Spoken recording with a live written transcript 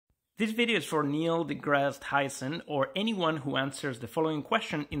This video is for Neil deGrasse Tyson or anyone who answers the following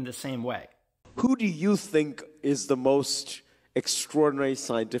question in the same way. Who do you think is the most extraordinary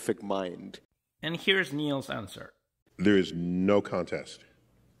scientific mind? And here's Neil's answer. There is no contest.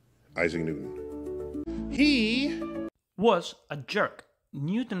 Isaac Newton. He was a jerk.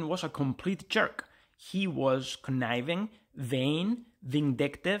 Newton was a complete jerk. He was conniving, vain,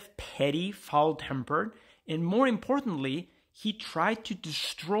 vindictive, petty, foul-tempered, and more importantly, he tried to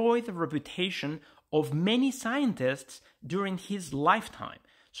destroy the reputation of many scientists during his lifetime.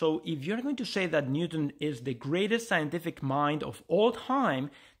 So if you're going to say that Newton is the greatest scientific mind of all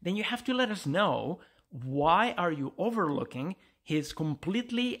time, then you have to let us know why are you overlooking his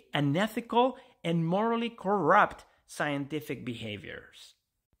completely unethical and morally corrupt scientific behaviors.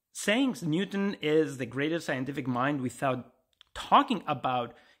 Saying Newton is the greatest scientific mind without talking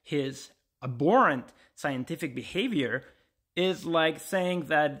about his abhorrent scientific behavior is like saying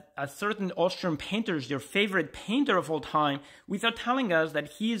that a certain Austrian painter is your favorite painter of all time without telling us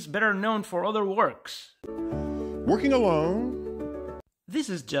that he is better known for other works. Working alone. This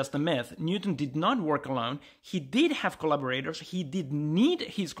is just a myth. Newton did not work alone. He did have collaborators. He did need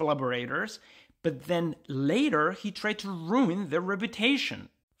his collaborators, but then later he tried to ruin their reputation.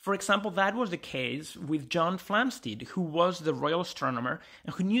 For example, that was the case with John Flamsteed, who was the royal astronomer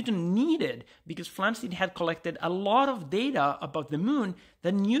and who Newton needed because Flamsteed had collected a lot of data about the moon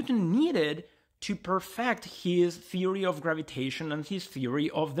that Newton needed to perfect his theory of gravitation and his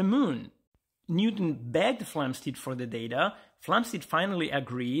theory of the moon. Newton begged Flamsteed for the data. Flamsteed finally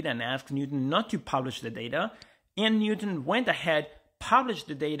agreed and asked Newton not to publish the data, and Newton went ahead, published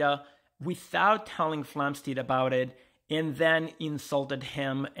the data without telling Flamsteed about it, and then insulted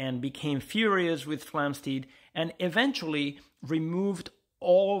him and became furious with Flamsteed and eventually removed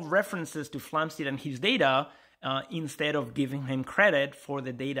all references to Flamsteed and his data instead of giving him credit for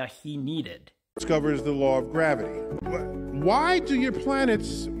the data he needed. Discovers the law of gravity. Why do your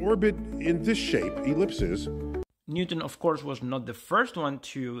planets orbit in this shape, ellipses? Newton, of course, was not the first one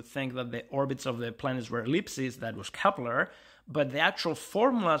to think that the orbits of the planets were ellipses. That was Kepler. But the actual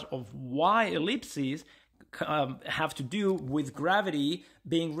formulas of why ellipses have to do with gravity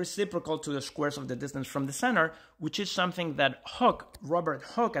being reciprocal to the squares of the distance from the center, which is something that Robert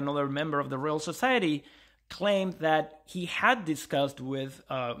Hooke, another member of the Royal Society, claimed that he had discussed with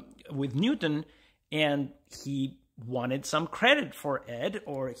Newton, and he wanted some credit for it,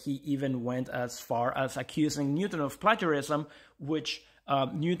 or he even went as far as accusing Newton of plagiarism, which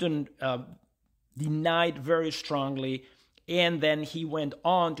Newton denied very strongly. And then he went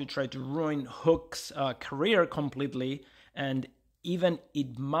on to try to ruin Hooke's career completely. And even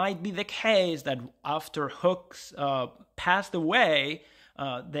it might be the case that after Hooke's passed away,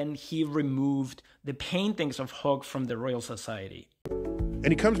 then he removed the paintings of Hooke from the Royal Society. And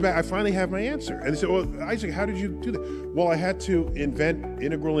he comes back, I finally have my answer. And they say, well, Isaac, how did you do that? Well, I had to invent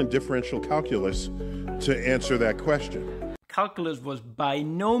integral and differential calculus to answer that question. Calculus was by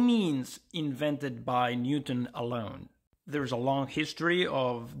no means invented by Newton alone. There's a long history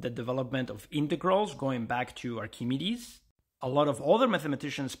of the development of integrals going back to Archimedes. A lot of other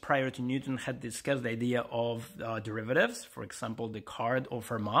mathematicians prior to Newton had discussed the idea of derivatives, for example, Descartes or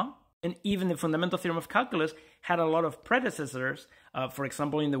Fermat. And even the fundamental theorem of calculus had a lot of predecessors, for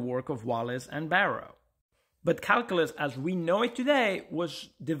example, in the work of Wallace and Barrow. But calculus, as we know it today, was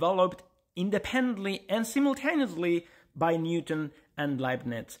developed independently and simultaneously by Newton and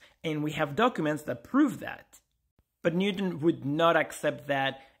Leibniz. And we have documents that prove that. But Newton would not accept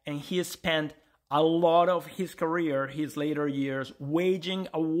that, and he spent a lot of his career, his later years, waging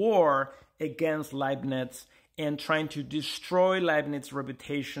a war against Leibniz and trying to destroy Leibniz's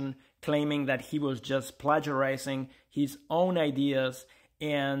reputation, claiming that he was just plagiarizing his own ideas.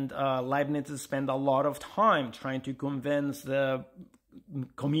 And Leibniz spent a lot of time trying to convince the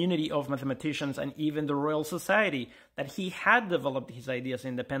community of mathematicians and even the Royal Society that he had developed his ideas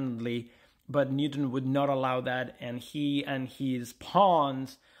independently. But Newton would not allow that, and he and his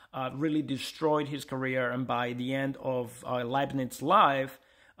pawns really destroyed his career. And by the end of Leibniz's life,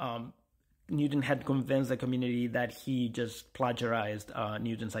 Newton had convinced the community that he just plagiarized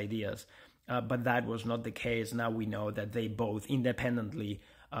Newton's ideas. But that was not the case. Now we know that they both independently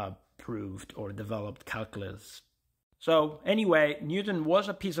proved or developed calculus. So anyway, Newton was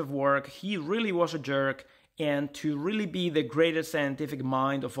a piece of work. He really was a jerk. And to really be the greatest scientific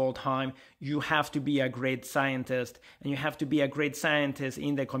mind of all time, you have to be a great scientist, and you have to be a great scientist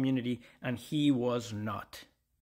in the community, and he was not.